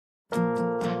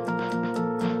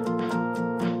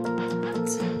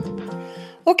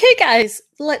Okay, guys,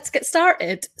 let's get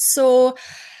started. So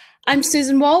I'm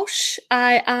Susan Walsh.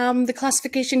 I am the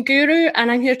classification guru,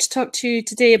 and I'm here to talk to you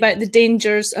today about the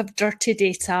dangers of dirty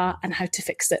data and how to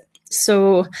fix it.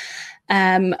 So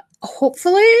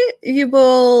hopefully you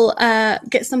will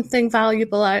get something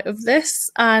valuable out of this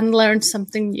and learn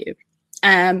something new.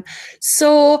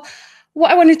 So what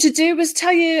I wanted to do was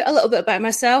tell you a little bit about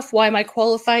myself. Why am I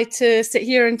qualified to sit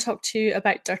here and talk to you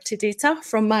about dirty data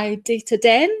from my data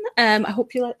den? I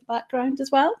hope you like the background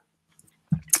as well.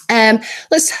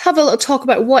 Let's have a little talk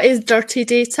about what is dirty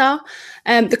data,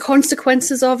 the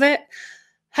consequences of it,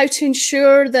 how to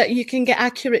ensure that you can get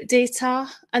accurate data,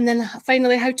 and then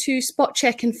finally how to spot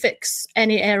check and fix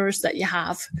any errors that you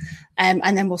have.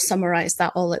 And then we'll summarize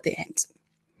that all at the end.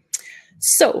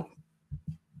 So,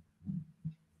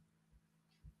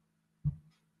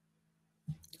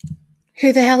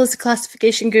 who the hell is a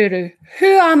classification guru? Who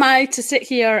am I to sit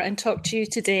here and talk to you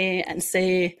today and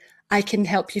say, I can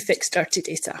help you fix dirty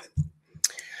data?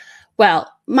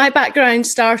 Well, my background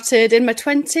started in my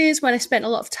 20s when I spent a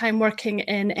lot of time working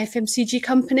in FMCG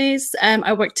companies.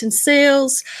 I worked in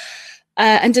sales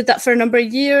and did that for a number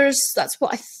of years. That's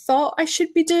what I thought I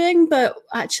should be doing, but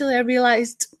actually I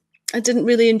realized I didn't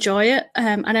really enjoy it,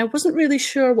 and I wasn't really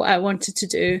sure what I wanted to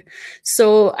do.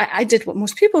 So I did what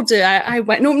most people do. I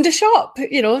went and opened a shop.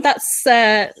 You know, that's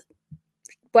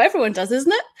what everyone does,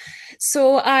 isn't it?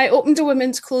 So I opened a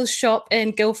women's clothes shop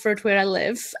in Guildford, where I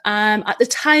live. At the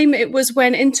time, it was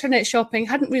when internet shopping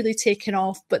hadn't really taken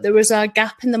off, but there was a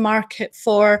gap in the market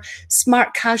for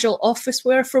smart casual office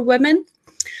wear for women.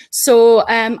 So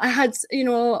I had, you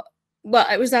know, well,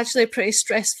 it was actually a pretty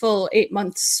stressful 8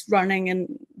 months running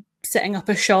and setting up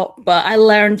a shop, but I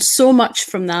learned so much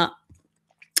from that.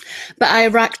 But I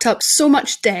racked up so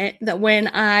much debt that when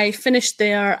I finished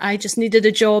there, I just needed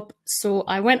a job. So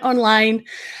I went online.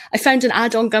 I found an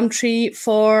ad on Gumtree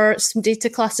for some data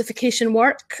classification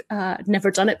work. I'd never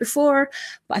done it before,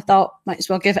 but I thought might as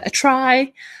well give it a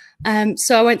try.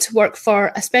 So I went to work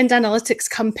for a spend analytics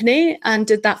company and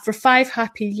did that for 5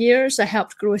 happy years. I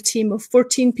helped grow a team of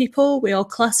 14 people. We all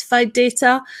classified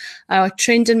data. I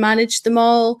trained and managed them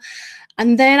all.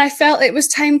 And then I felt it was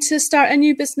time to start a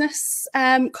new business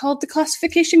called the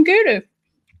Classification Guru.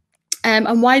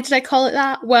 And why did I call it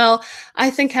that? Well,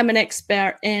 I think I'm an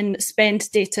expert in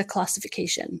spend data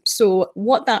classification. So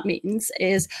what that means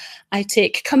is I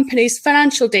take companies'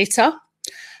 financial data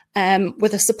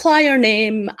with a supplier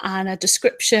name and a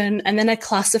description, and then I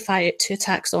classify it to a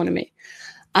taxonomy.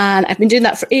 And I've been doing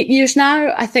that for 8 years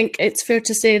now. I think it's fair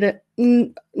to say that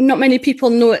not many people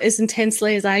know it as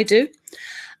intensely as I do.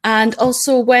 And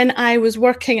also when I was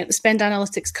working at the spend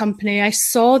analytics company, I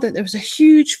saw that there was a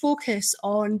huge focus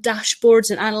on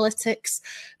dashboards and analytics,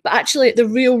 but actually the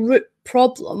real root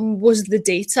problem was the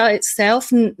data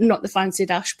itself, not the fancy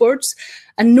dashboards.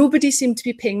 And nobody seemed to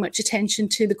be paying much attention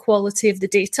to the quality of the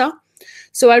data.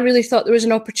 So I really thought there was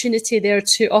an opportunity there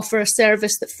to offer a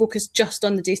service that focused just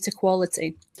on the data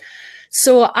quality.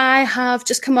 So I have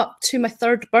just come up to my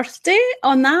 3rd birthday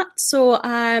on that. So,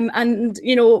 and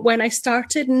you know, when I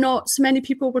started, not so many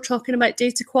people were talking about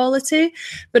data quality,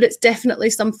 but it's definitely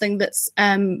something that's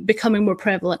becoming more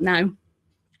prevalent now.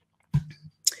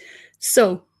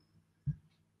 So,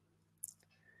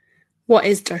 what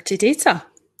is dirty data?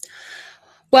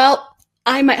 Well,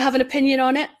 I might have an opinion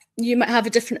on it. You might have a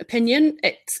different opinion.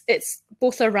 It's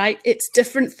both are right. It's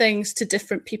different things to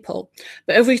different people.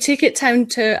 But if we take it down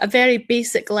to a very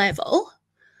basic level,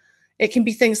 it can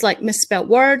be things like misspelled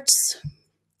words,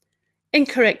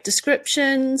 incorrect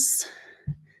descriptions,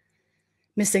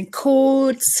 missing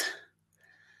codes,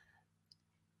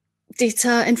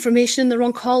 data information in the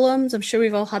wrong columns. I'm sure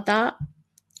we've all had that.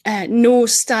 No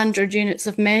standard units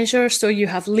of measure. So you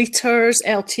have liters,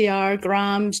 LTR,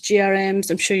 grams, GRMs.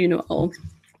 I'm sure you know it all.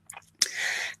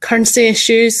 Currency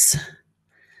issues,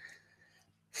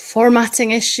 formatting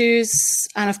issues,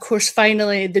 and of course,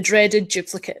 finally, the dreaded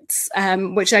duplicates,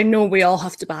 which I know we all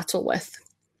have to battle with.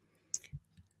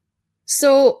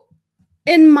 So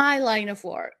in my line of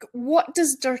work, what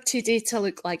does dirty data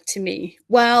look like to me?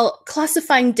 Well,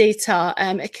 classifying data,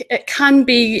 it can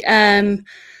be the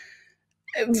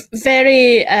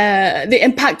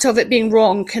impact of it being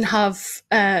wrong can have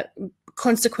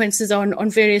consequences on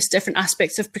various different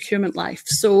aspects of procurement life.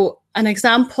 So an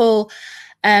example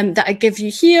that I give you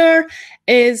here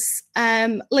is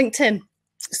LinkedIn.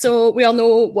 So we all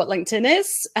know what LinkedIn is.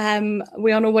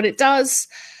 We all know what it does.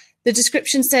 The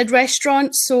description said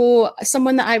restaurant. So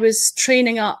someone that I was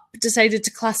training up decided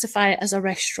to classify it as a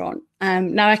restaurant.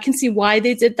 Now I can see why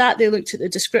they did that. They looked at the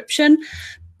description,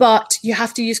 but you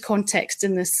have to use context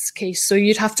in this case. So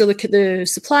you'd have to look at the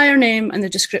supplier name and the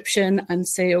description and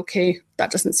say, okay,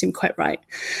 that doesn't seem quite right.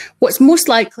 What's most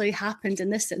likely happened in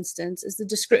this instance is the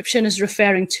description is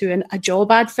referring to a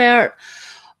job advert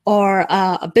or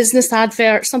a business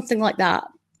advert, something like that.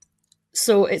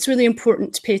 So it's really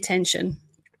important to pay attention.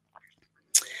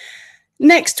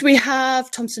 Next, we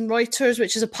have Thomson Reuters,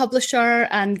 which is a publisher,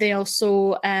 and they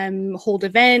also hold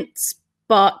events,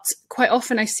 but quite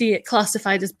often I see it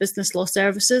classified as business law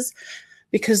services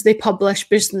because they publish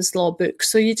business law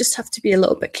books. So you just have to be a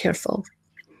little bit careful.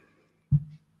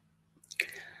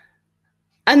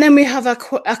 And then we have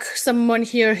someone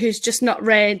here who's just not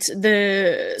read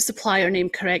the supplier name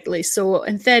correctly. So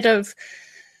instead of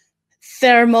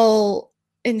thermal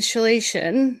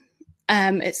insulation,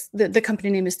 it's the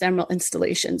company name is Thermal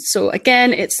Installations. So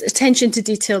again, it's attention to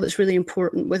detail that's really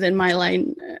important within my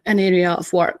line and area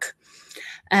of work.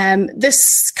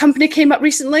 This company came up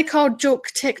recently called Joke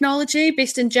Technology,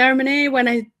 based in Germany. When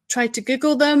I tried to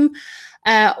Google them,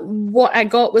 what I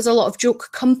got was a lot of joke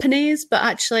companies, but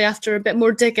actually after a bit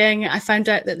more digging, I found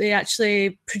out that they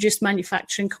actually produce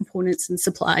manufacturing components and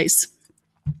supplies.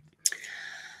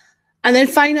 And then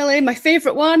finally, my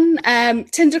favorite one,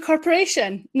 Tinder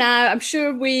Corporation. Now, I'm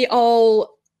sure we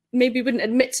all maybe wouldn't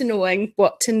admit to knowing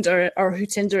what Tinder or who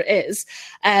Tinder is.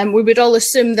 We would all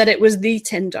assume that it was the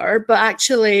Tinder, but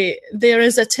actually there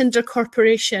is a Tinder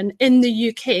Corporation in the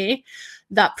UK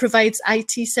that provides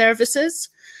IT services.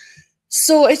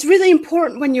 So it's really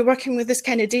important when you're working with this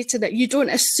kind of data that you don't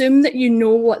assume that you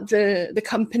know what the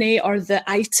company or the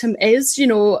item is. You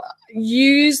know,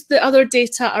 use the other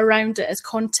data around it as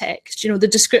context. You know, the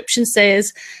description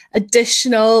says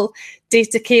additional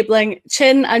data cabling.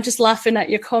 Chin, I'm just laughing at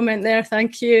your comment there.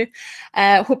 Thank you.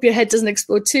 Hope your head doesn't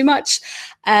explode too much.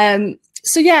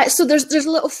 So yeah, so there's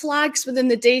little flags within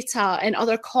the data and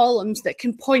other columns that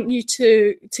can point you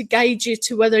to guide you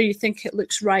to whether you think it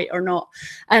looks right or not.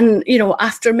 And you know,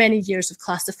 after many years of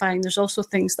classifying, there's also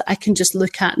things that I can just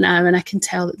look at now and I can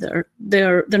tell that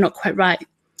they're not quite right.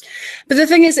 But the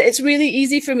thing is, it's really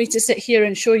easy for me to sit here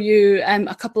and show you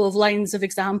a couple of lines of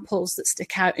examples that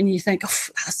stick out, and you think,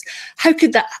 oh, how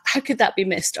could that be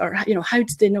missed, or you know, how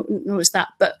did they notice that?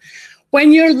 But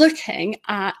when you're looking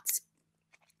at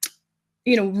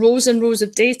rows and rows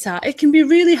of data, it can be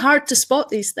really hard to spot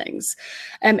these things.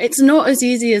 It's not as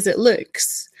easy as it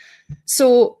looks.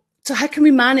 So how can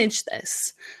we manage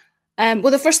this?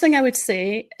 Well, the first thing I would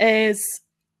say is,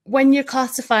 when you're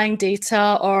classifying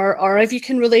data, or if you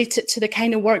can relate it to the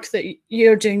kind of work that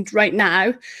you're doing right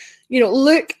now,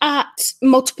 look at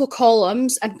multiple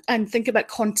columns and think about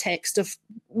context of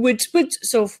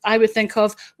so I would think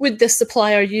of, would this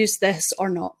supplier use this or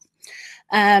not?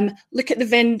 Look at the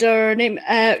vendor name.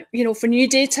 For new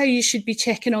data, you should be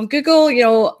checking on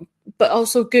Google, but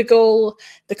also Google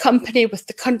the company with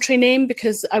the country name,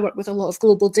 because I work with a lot of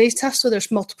global data, so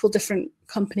there's multiple different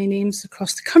company names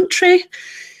across the country.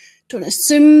 Don't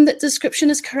assume that description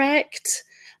is correct.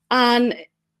 And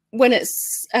when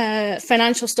it's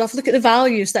financial stuff, look at the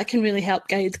values. That can really help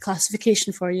guide the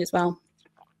classification for you as well.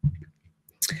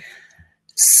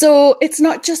 So it's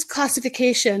not just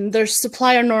classification, there's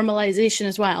supplier normalization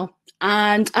as well.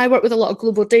 And I work with a lot of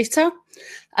global data,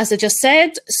 as I just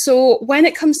said. So when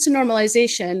it comes to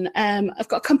normalization, I've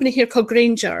got a company here called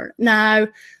Grainger. Now,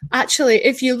 actually,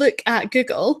 if you look at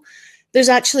Google, there's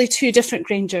actually two different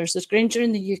Graingers. There's Grainger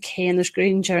in the UK and there's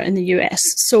Grainger in the US.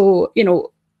 So,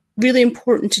 really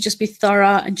important to just be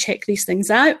thorough and check these things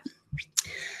out.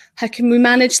 How can we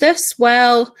manage this?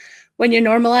 Well, when you're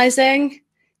normalizing,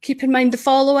 keep in mind the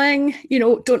following.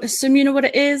 Don't assume you know what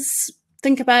it is.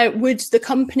 Think about, would the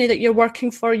company that you're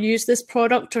working for use this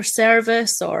product or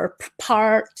service or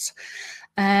part?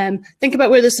 Think about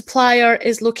where the supplier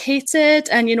is located,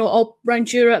 and all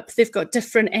around Europe they've got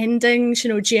different endings,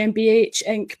 GmbH,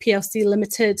 Inc, PLC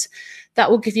Limited. That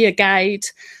will give you a guide.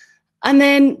 And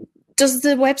then, does the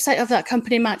website of that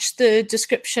company match the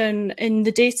description in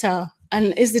the data?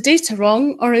 And is the data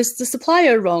wrong, or is the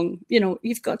supplier wrong?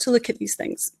 You've got to look at these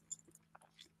things.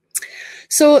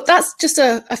 So that's just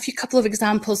a couple of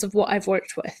examples of what I've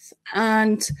worked with.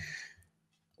 And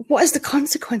what is the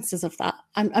consequences of that?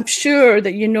 I'm sure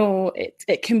that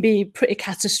it can be pretty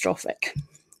catastrophic.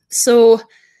 So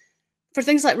for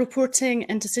things like reporting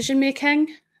and decision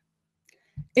making,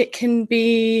 it can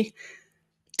be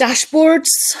dashboards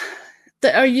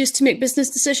that are used to make business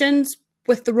decisions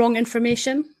with the wrong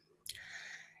information.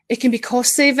 It can be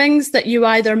cost savings that you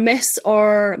either miss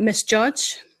or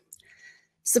misjudge.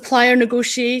 Supplier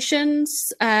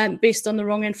negotiations based on the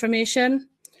wrong information.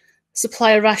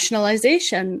 Supplier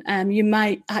rationalization. You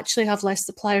might actually have less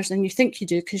suppliers than you think you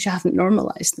do because you haven't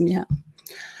normalized them yet.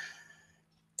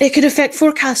 It could affect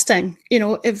forecasting. You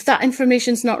know, if that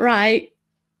information's not right,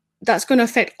 that's going to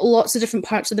affect lots of different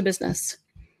parts of the business.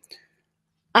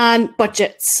 And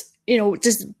budgets, you know,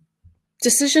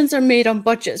 decisions are made on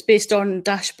budgets based on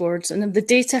dashboards. And if the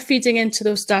data feeding into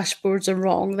those dashboards are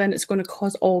wrong, then it's going to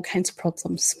cause all kinds of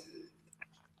problems.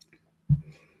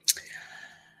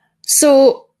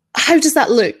 So how does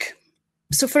that look?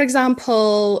 So for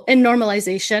example, in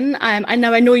normalization, I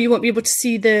know you won't be able to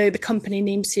see the company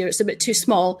names here. It's a bit too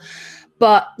small,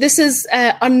 but this is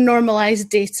unnormalized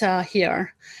data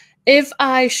here. If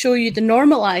I show you the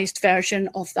normalized version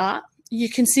of that, you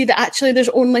can see that actually there's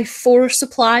only 4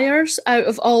 suppliers out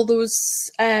of all those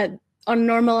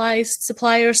unnormalized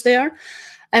suppliers there.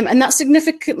 And that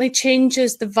significantly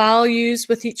changes the values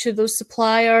with each of those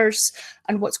suppliers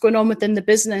and what's going on within the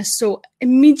business. So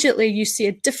immediately you see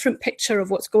a different picture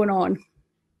of what's going on.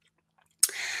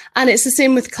 And it's the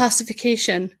same with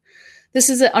classification. This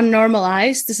is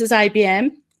unnormalized, this is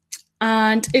IBM.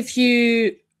 And if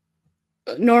you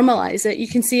normalize it, you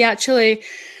can see actually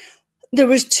there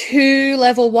was 2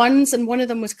 level 1s and one of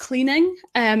them was cleaning.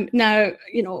 Now,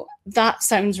 you know, that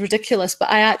sounds ridiculous, but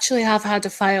I actually have had a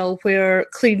file where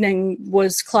cleaning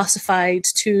was classified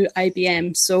to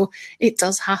IBM. So it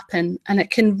does happen, and it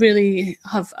can really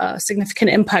have a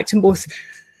significant impact in both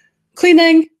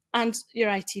cleaning and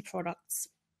your IT products.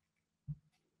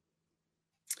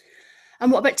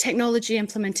 And what about technology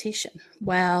implementation?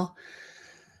 Well,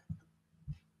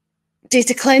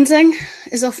 data cleansing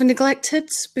is often neglected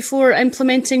before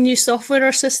implementing new software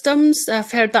or systems.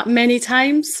 I've heard that many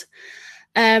times.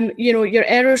 You know, your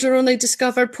errors are only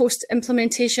discovered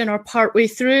post-implementation or partway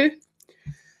through.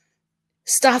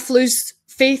 Staff lose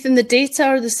faith in the data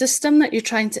or the system that you're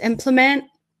trying to implement.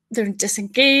 They're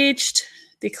disengaged.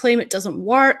 They claim it doesn't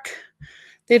work.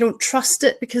 They don't trust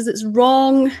it because it's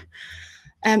wrong.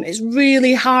 It's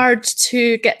really hard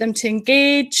to get them to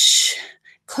engage.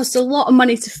 Costs a lot of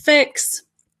money to fix.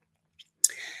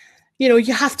 You know,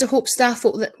 you have to hope staff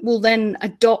will then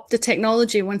adopt the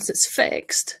technology once it's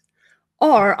fixed.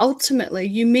 Or ultimately,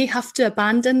 you may have to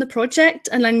abandon the project.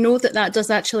 And I know that that does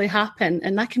actually happen,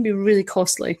 and that can be really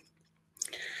costly.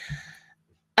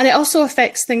 And it also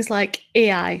affects things like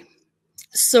AI.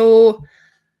 So,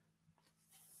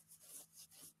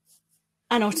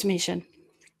 and automation.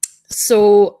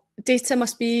 So data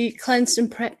must be cleansed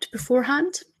and prepped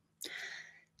beforehand.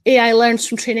 AI learns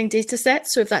from training data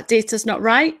sets. So if that data is not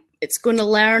right, it's going to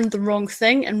learn the wrong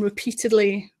thing and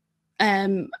repeatedly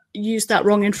use that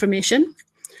wrong information.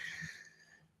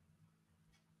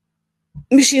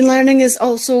 Machine learning is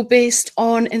also based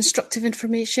on instructive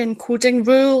information coding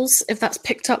rules. If that's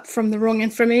picked up from the wrong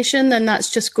information, then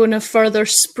that's just going to further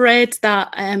spread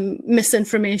that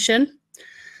misinformation.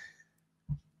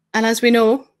 And as we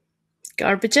know,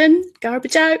 garbage in,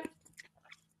 garbage out.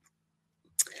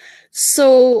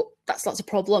 So that's lots of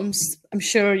problems. I'm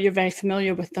sure you're very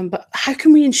familiar with them, but how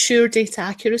can we ensure data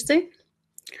accuracy?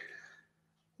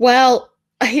 Well,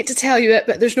 I hate to tell you it,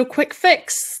 but there's no quick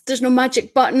fix. There's no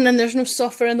magic button, and there's no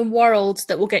software in the world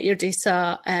that will get your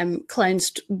data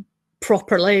cleansed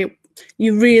properly.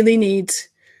 You really need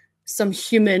some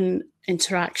human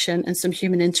interaction and some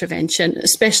human intervention,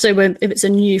 especially if it's a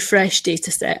new, fresh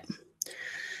data set.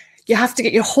 You have to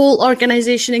get your whole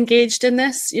organization engaged in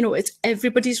this. You know, it's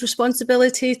everybody's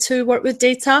responsibility to work with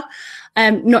data,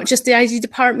 not just the IT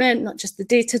department, not just the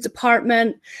data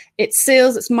department. It's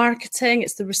sales, it's marketing,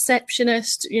 it's the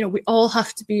receptionist. You know, we all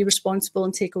have to be responsible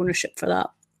and take ownership for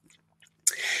that.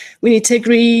 We need to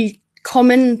agree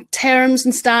common terms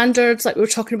and standards, like we were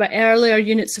talking about earlier,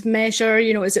 units of measure.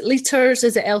 You know, is it liters?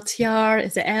 Is it LTR?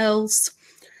 Is it Ls?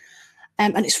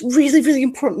 And it's really, really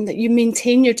important that you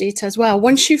maintain your data as well.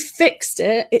 Once you've fixed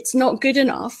it, it's not good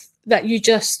enough that you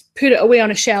just put it away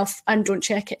on a shelf and don't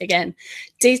check it again.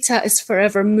 Data is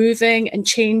forever moving and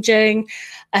changing.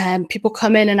 People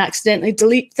come in and accidentally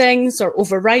delete things or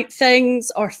overwrite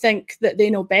things or think that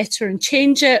they know better and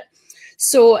change it.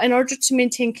 So in order to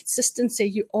maintain consistency,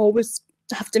 you always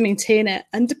have to maintain it.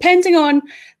 And depending on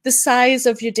the size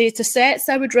of your data sets,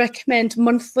 I would recommend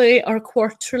monthly or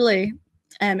quarterly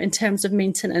in terms of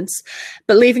maintenance,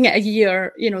 but leaving it a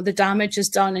year, you know, the damage is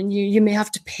done, and you may have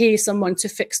to pay someone to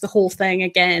fix the whole thing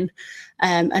again,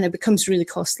 and it becomes really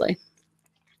costly.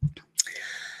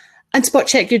 And spot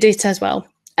check your data as well.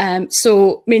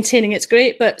 So maintaining it's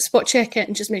great, but spot check it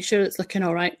and just make sure it's looking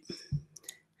all right.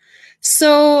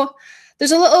 So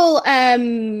there's a little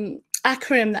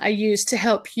acronym that I use to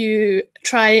help you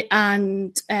try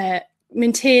and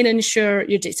maintain and ensure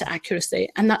your data accuracy,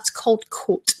 and that's called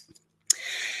COAT.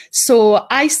 So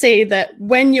I say that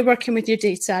when you're working with your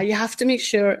data, you have to make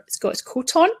sure it's got its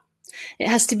coat on. It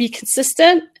has to be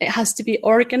consistent, it has to be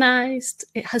organized,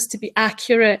 it has to be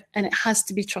accurate, and it has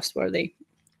to be trustworthy.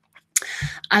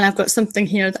 And I've got something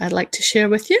here that I'd like to share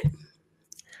with you.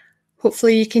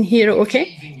 Hopefully you can hear it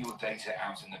okay. Leaving your data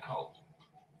out in the cold.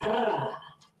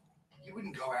 You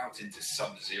wouldn't go out into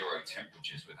sub-zero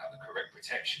temperatures without the correct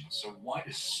protection. So why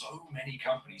do so many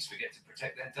companies forget to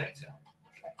protect their data?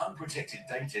 Unprotected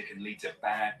data can lead to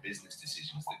bad business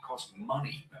decisions that cost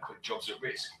money and put jobs at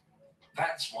risk.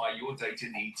 That's why your data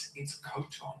needs its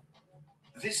coat on.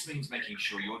 This means making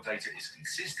sure your data is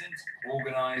consistent,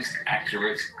 organized,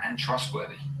 accurate, and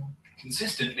trustworthy.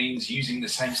 Consistent means using the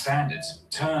same standards,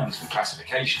 terms, and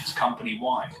classifications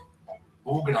company-wide.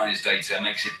 Organized data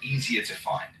makes it easier to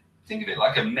find. Think of it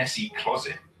like a messy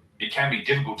closet. It can be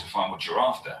difficult to find what you're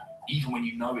after, even when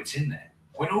you know it's in there.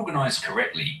 When organized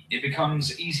correctly, it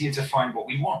becomes easier to find what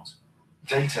we want.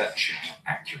 Data should be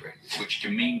accurate, which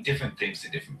can mean different things to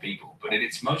different people, but at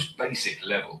its most basic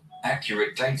level,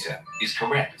 accurate data is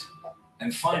correct.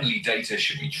 And finally, data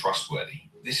should be trustworthy.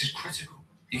 This is critical.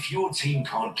 If your team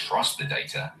can't trust the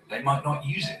data, they might not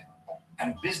use it.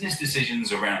 And business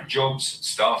decisions around jobs,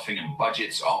 staffing, and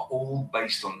budgets are all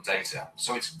based on data,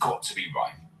 so it's got to be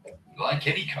right. Like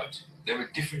any code, there are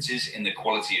differences in the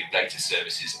quality of data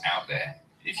services out there.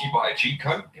 If you buy a cheap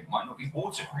coat, it might not be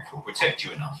waterproof or protect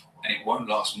you enough, and it won't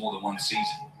last more than one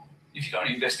season. If you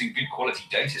don't invest in good quality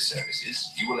data services,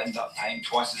 you will end up paying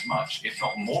twice as much, if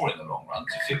not more in the long run,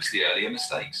 to fix the earlier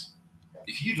mistakes.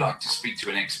 If you'd like to speak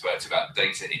to an expert about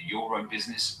data in your own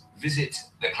business, visit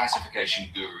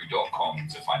theclassificationguru.com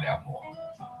to find out more.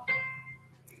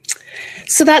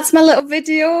 So that's my little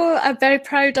video I'm very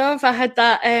proud of. I had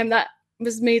that, that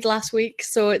was made last week,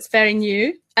 so it's very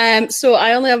new. So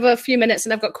I only have a few minutes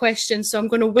and I've got questions, so I'm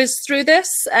going to whiz through this.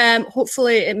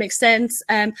 Hopefully it makes sense.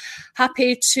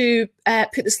 Happy to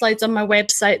put the slides on my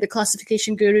website,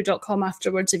 theclassificationguru.com,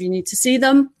 afterwards if you need to see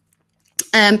them.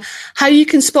 How you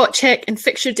can spot check and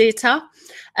fix your data.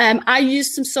 I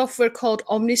use some software called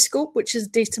Omniscope, which is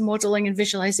data modeling and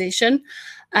visualization.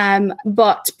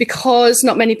 But because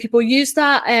not many people use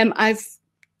that, I've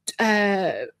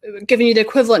given you the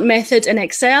equivalent method in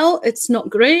Excel. It's not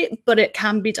great, but it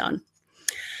can be done.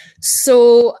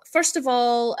 So first of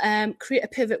all, create a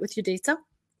pivot with your data.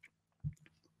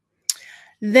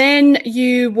 Then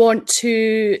you want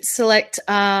to select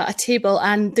a table,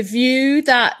 and the view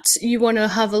that you want to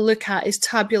have a look at is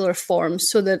tabular form,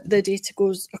 so that the data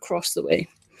goes across the way.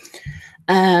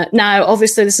 Now,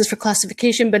 obviously, this is for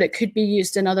classification, but it could be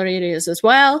used in other areas as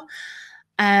well.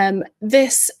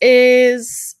 This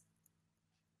is,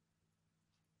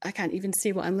 I can't even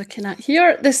see what I'm looking at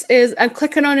here. This is, I'm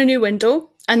clicking on a new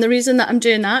window, and the reason that I'm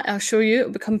doing that, I'll show you,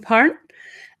 it'll become apparent.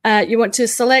 You want to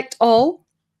select all,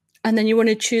 and then you want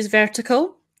to choose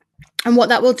vertical. And what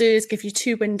that will do is give you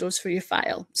two windows for your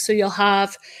file. So you'll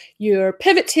have your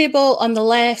pivot table on the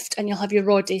left, and you'll have your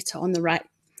raw data on the right.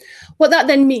 What that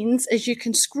then means is you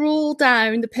can scroll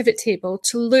down the pivot table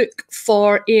to look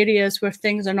for areas where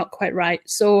things are not quite right.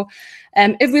 So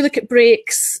if we look at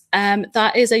Breaks,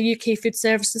 that is a UK food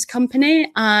services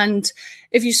company. And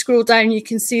if you scroll down, you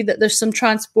can see that there's some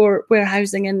transport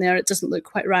warehousing in there. It doesn't look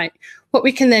quite right. What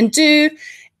we can then do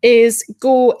is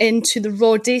go into the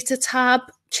raw data tab,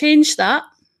 change that,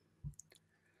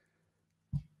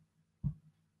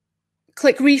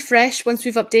 click refresh once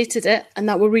we've updated it, and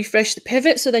that will refresh the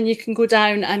pivot. So then you can go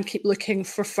down and keep looking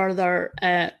for further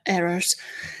errors.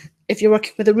 If you're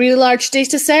working with a really large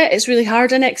data set, it's really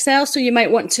hard in Excel. So you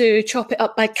might want to chop it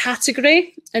up by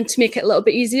category, and to make it a little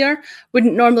bit easier.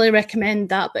 Wouldn't normally recommend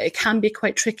that, but it can be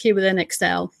quite tricky within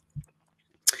Excel.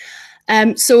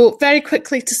 So very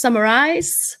quickly to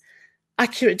summarize,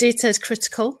 accurate data is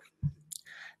critical.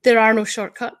 There are no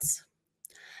shortcuts.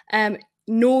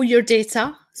 Know your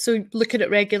data, so look at it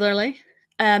regularly.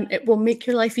 It will make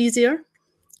your life easier.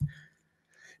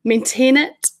 Maintain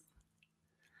it,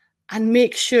 and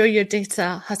make sure your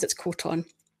data has its coat on.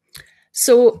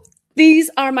 So these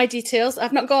are my details.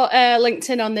 I've not got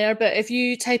LinkedIn on there, but if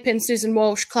you type in Susan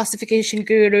Walsh, Classification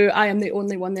Guru, I am the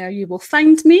only one there. You will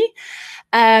find me.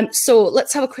 So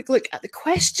let's have a quick look at the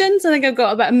questions. I think I've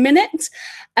got about a minute.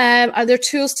 Are there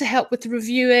tools to help with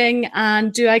reviewing,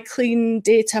 and do I clean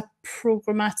data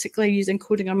programmatically using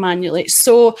coding or manually?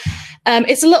 So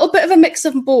it's a little bit of a mix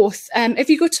of both. If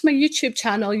you go to my YouTube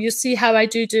channel, you'll see how I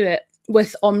do it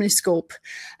with Omniscope.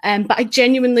 But I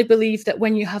genuinely believe that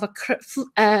when you have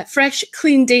a fresh,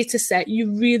 clean data set,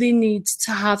 you really need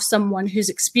to have someone who's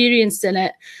experienced in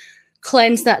it,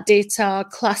 cleanse that data,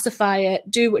 classify it,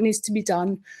 do what needs to be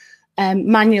done.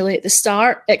 manually at the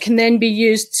start. It can then be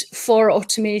used for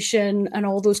automation and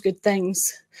all those good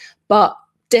things, but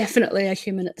definitely a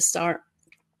human at the start.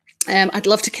 I'd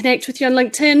love to connect with you on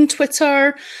LinkedIn,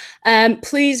 Twitter.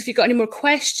 Please, if you've got any more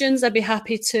questions, I'd be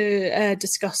happy to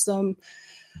discuss them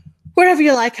wherever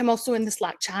you like. I'm also in the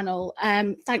Slack channel.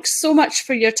 Thanks so much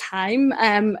for your time.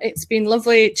 It's been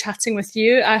lovely chatting with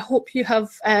you. I hope you have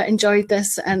enjoyed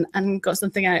this and got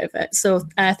something out of it. So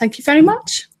thank you very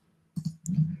much.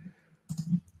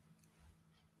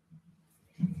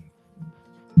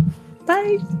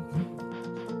 Bye.